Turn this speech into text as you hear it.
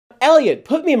Elliot,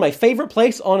 put me in my favorite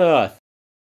place on Earth.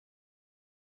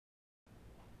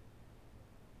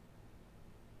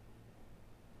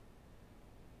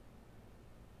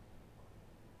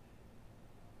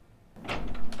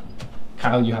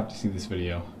 Kyle, you have to see this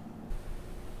video.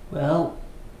 Well,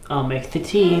 I'll make the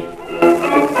tea.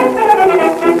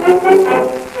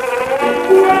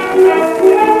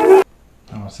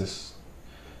 Oh, what's this?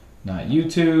 Not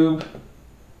YouTube.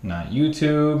 Not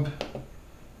YouTube.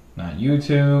 Not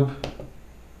YouTube.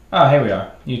 Ah, here we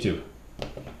are. YouTube.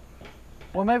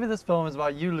 Well, maybe this film is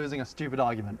about you losing a stupid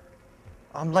argument.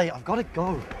 I'm late. I've got to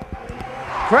go.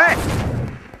 Chris!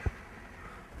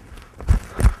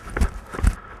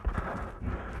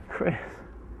 Chris.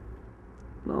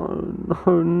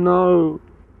 No.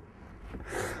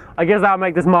 I guess that'll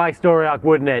make this my story arc,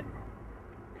 wouldn't it?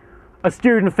 A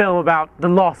student film about the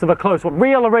loss of a close one.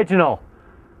 Real original.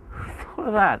 What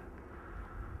of that?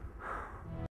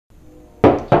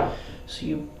 So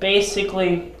you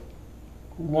basically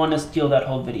want to steal that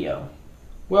whole video?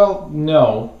 Well,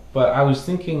 no, but I was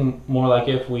thinking more like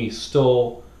if we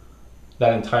stole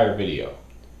that entire video.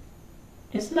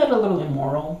 Isn't that a little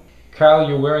immoral? Kyle,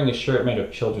 you're wearing a shirt made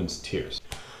of children's tears.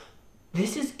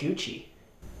 This is Gucci.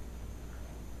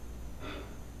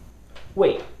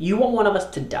 Wait, you want one of us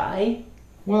to die?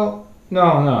 Well,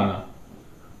 no.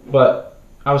 But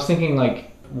I was thinking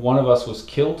like one of us was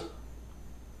killed.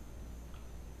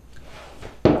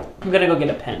 I'm gonna go get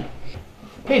a pen.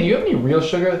 Hey, do you have any real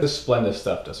sugar? This Splenda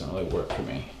stuff doesn't really work for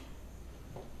me.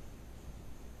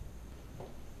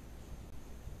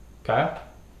 Kyle?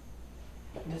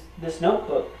 This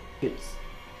notebook, it's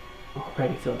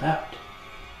already filled out.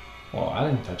 Well, I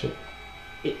didn't touch it.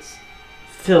 It's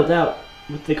filled out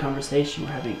with the conversation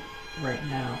we're having right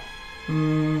now.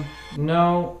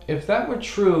 No. If that were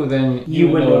true, then You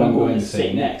would know what I'm going to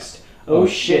say next. Oh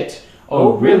shit.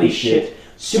 Oh really shit.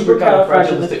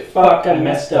 Supercalifragilistic fuck, I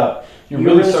messed up. You're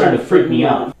really starting to freak me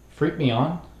out. Freak me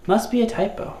on? Must be a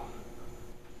typo.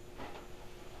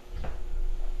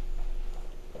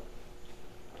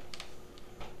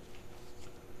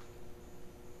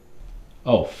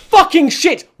 Oh, Fucking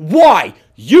shit! Why?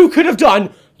 You could have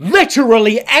done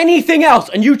literally anything else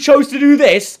and you chose to do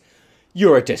this?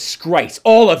 You're a disgrace,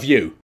 all of you.